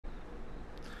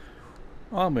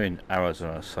I'm in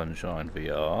Arizona Sunshine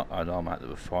VR and I'm at the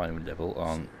refinery level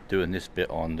on doing this bit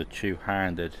on the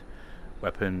two-handed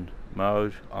weapon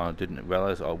mode. I didn't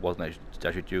realise I wasn't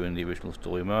actually doing the original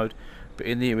story mode, but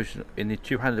in the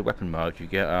two-handed weapon mode you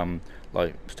get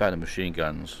like standard machine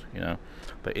guns, you know.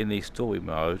 But in the story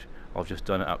mode, I've just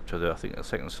done it up to the I think the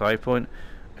second save point,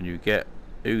 and you get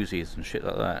Uzis and shit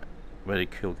like that, ready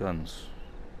to kill guns.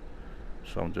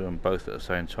 So I'm doing both at the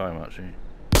same time actually.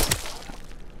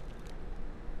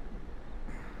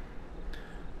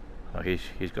 Oh, he's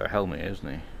got a helmet, isn't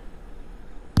he?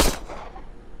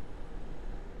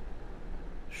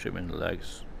 Shoot him in the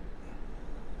legs.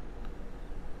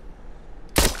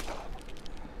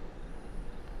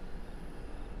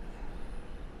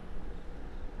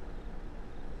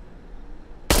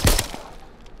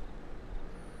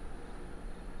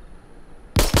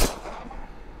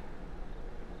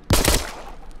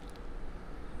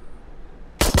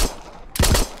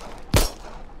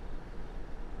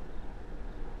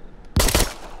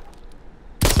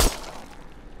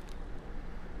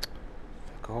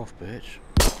 Fuck off, bitch.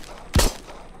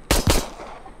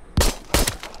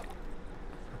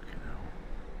 Fucking hell.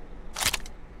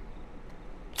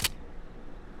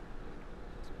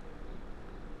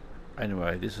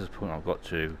 Anyway, this is the point I've got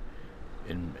to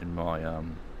in my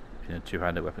in a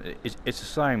two-handed weapon. It's the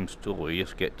same story. You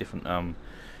just get different. I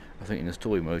think in the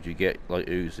story mode you get like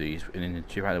Uzis, and in the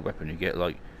two-handed weapon you get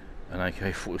like an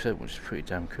AK-47, which is pretty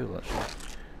damn cool actually.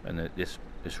 And this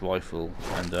rifle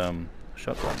and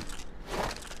shotgun.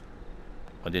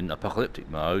 And in apocalyptic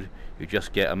mode, you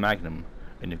just get a Magnum,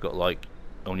 and you've got like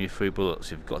only 3 bullets.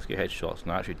 You've got to get headshots,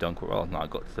 and I actually done quite well. And I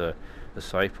got to the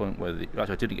save point where actually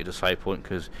I didn't get to the save point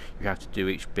because you have to do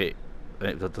each bit, and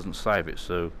it doesn't save it.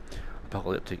 So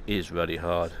apocalyptic is really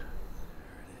hard.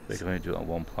 They can only do it on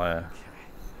one player.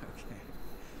 Okay.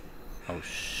 Oh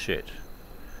shit!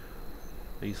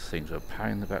 These things are a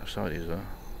pain in the backside, these are.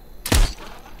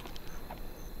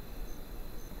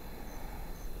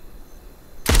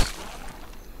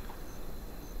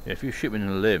 Yeah, if you shoot them in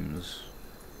the limbs,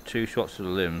 2 shots to the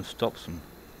limbs stops them.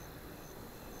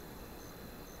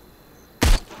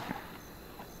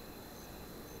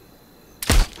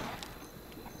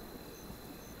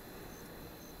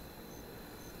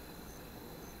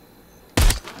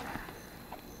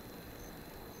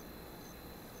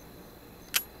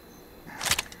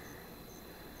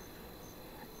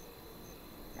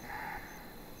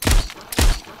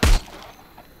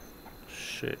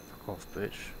 Shit, fuck off,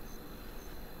 bitch.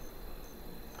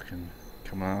 Fucking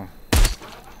coming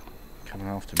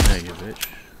after me, you bitch.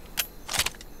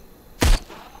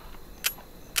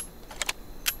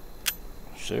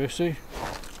 Seriously?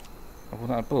 I've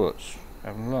run out of bullets.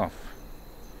 Having a laugh.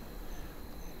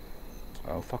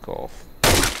 Oh, fuck off.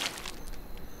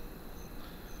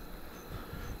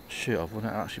 Shit, I've run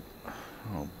out actually.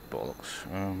 Oh, bollocks.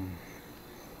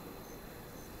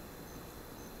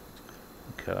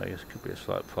 Okay, this could be a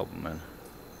slight problem then.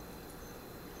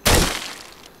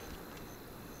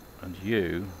 And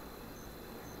you.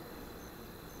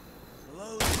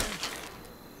 Hello there?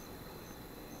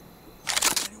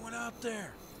 Anyone out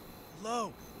there?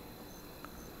 Hello?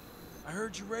 I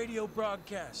heard your radio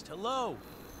broadcast. Hello?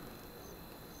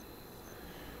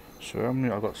 So how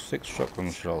many? I've got 6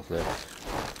 shotgun shells left.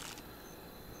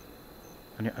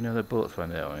 Any other bullets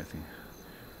found there or anything?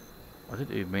 I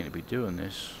didn't even mean to be doing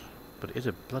this, but it is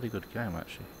a bloody good game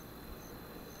actually.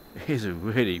 It is a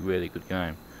really, really good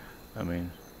game. I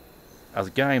mean, as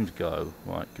games go,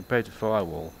 right, compared to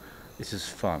Firewall, this is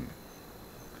fun.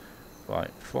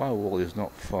 Right, Firewall is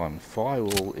not fun.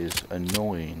 Firewall is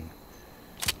annoying,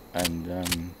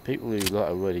 and people who like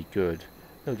are really good,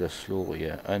 they'll just slaughter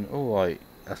you. And alright,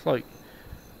 that's like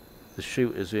the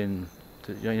shooters in,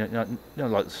 like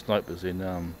the snipers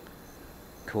in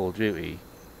Call of Duty.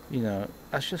 You know,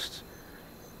 that's just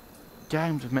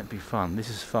games are meant to be fun. This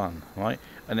is fun, right?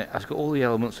 And it has got all the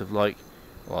elements of like,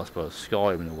 well, I suppose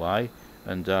Skyrim in a way,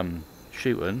 and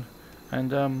shooting,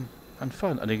 and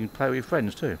fun. And you can play with your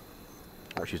friends too,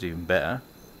 which is even better.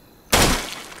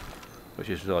 Which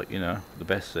is like, you know, the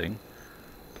best thing.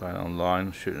 Playing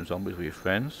online, shooting zombies with your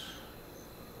friends.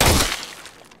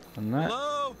 And that.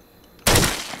 Hello?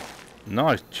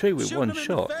 Nice, 2 with Shoot 1 him in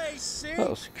shot. the face, see? That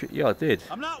was, yeah, I did.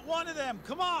 I'm not one of them.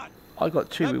 Come on. I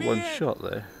got 2 Let with me 1 in. shot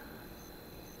there.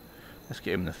 Let's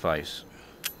get him in the face.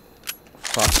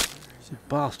 Fuck.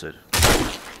 Bastard.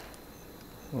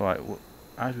 Right,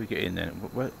 how do we get in then?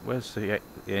 Where's the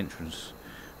entrance?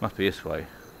 Must be this way.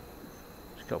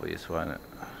 It's got to be this way, isn't it?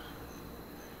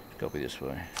 It's got to be this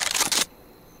way.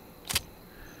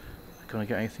 Can I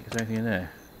get anything? Is there anything in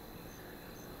there?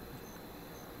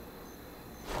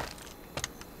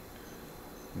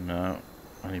 No.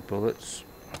 Any bullets?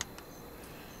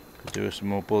 Could do with some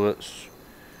more bullets.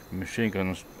 Machine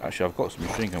guns. Actually, I've got some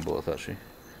machine gun bullets, actually,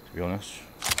 to be honest.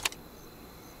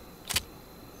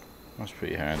 That's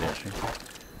pretty handy, actually.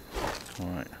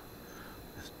 Alright.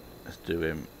 Let's do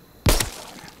him.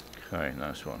 Okay,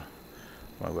 nice one.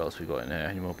 Right, what else we got in there?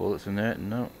 Any more bullets in there?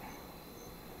 No.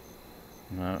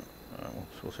 No.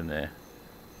 What's in there?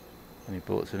 Any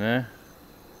bullets in there?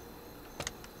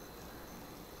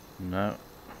 No.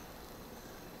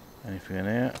 Anything in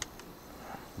there?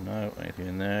 No. Anything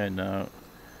in there? No.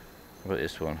 How about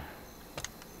this one?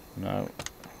 No.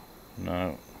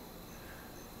 No.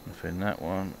 Nothing in that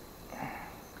one.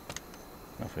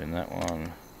 Nothing in that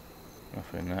one.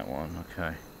 Nothing in that one.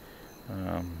 Okay.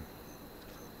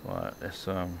 Right, let's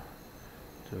do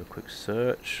a quick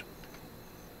search.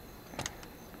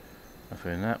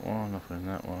 Nothing in that one, nothing in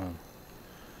that one.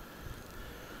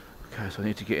 Okay, so I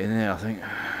need to get in there, I think.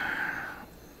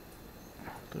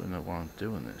 Don't know why I'm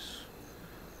doing this.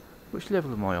 Which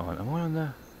level am I on? Am I on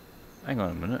the... Hang on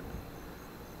a minute.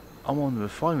 I'm on the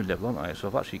refinement level, aren't I? So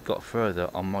I've actually got further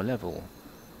on my level.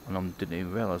 And I didn't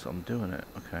even realise I'm doing it.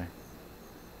 Okay.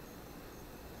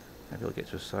 Maybe I'll get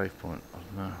to a save point. I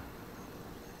don't know.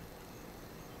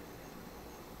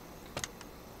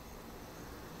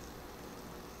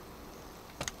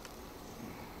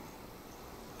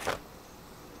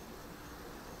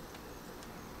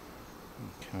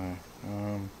 Okay,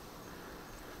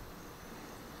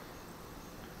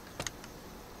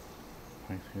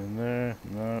 anything in there?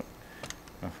 No.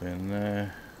 Nothing in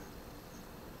there.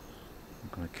 I'm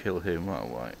gonna kill him right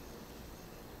away.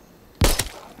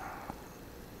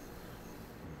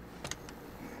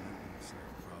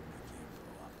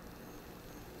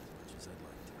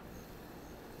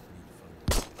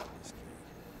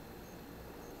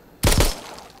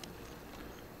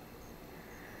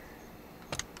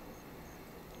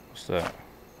 What's that?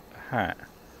 A hat?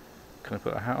 Can I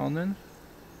put a hat on then?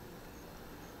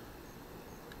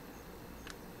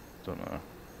 Don't know.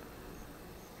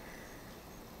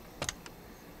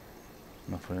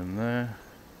 Nothing in there.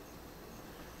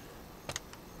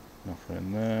 Nothing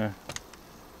in there.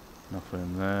 Nothing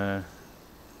in there.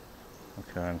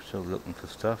 Okay, I'm still looking for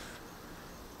stuff.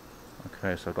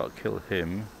 Okay, so I've got to kill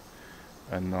him.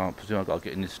 And I presume I've got to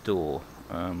get in this door.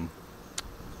 Okay,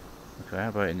 how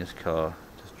about in this car?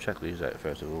 Just check these out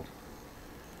first of all.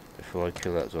 Before I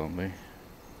kill that zombie.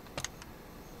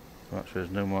 Right, so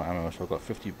there's no more ammo, so I've got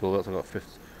 50 bullets, I've got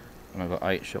 50, and I've got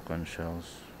 8 shotgun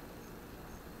shells.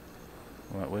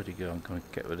 Right, where'd he go? I'm going to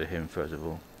get rid of him first of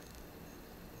all.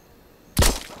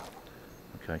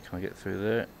 Okay, can I get through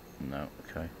there? No,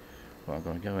 okay. Right, I'm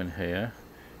going to go in here,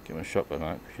 get my shotgun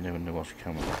out, because you never know what's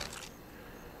coming.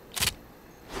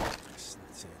 That's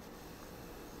it.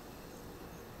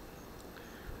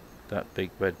 That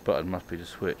big red button must be the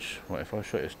switch. Right, if I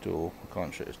shut this door, I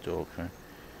can't shut this door, okay.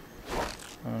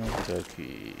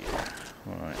 Okey-dokey.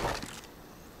 Alright.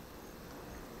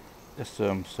 Let's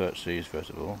search these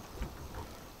first of all.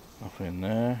 Nothing in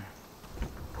there.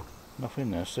 Nothing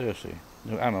in there, seriously.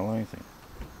 No ammo or anything.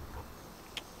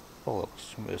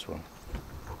 Bollocks. What about this one?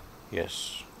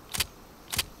 Yes.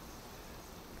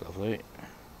 Lovely.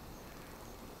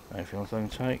 Anything else I can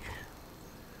take?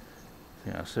 I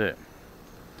think that's it.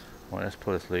 Right, let's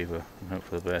pull this lever and hope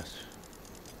for the best.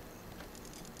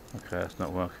 Okay, that's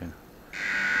not working.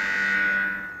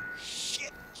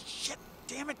 Shit,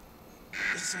 damn it.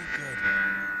 This ain't good.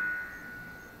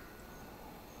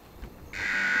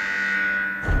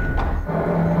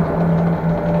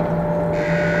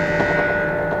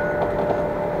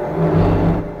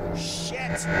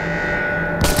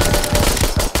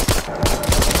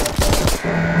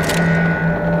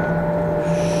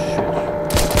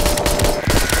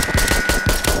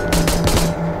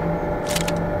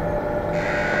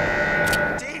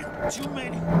 Too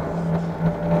many.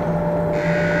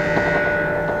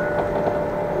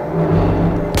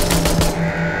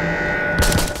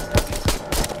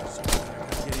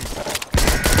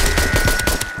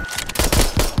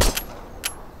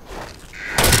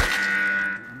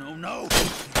 No.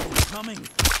 He's coming.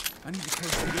 I need to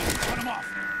close the gate and cut him off.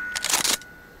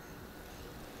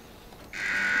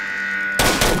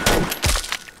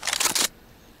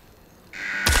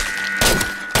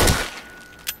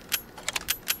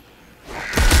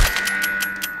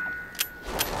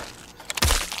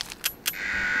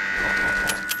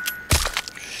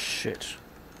 Shit.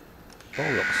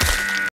 Bollocks.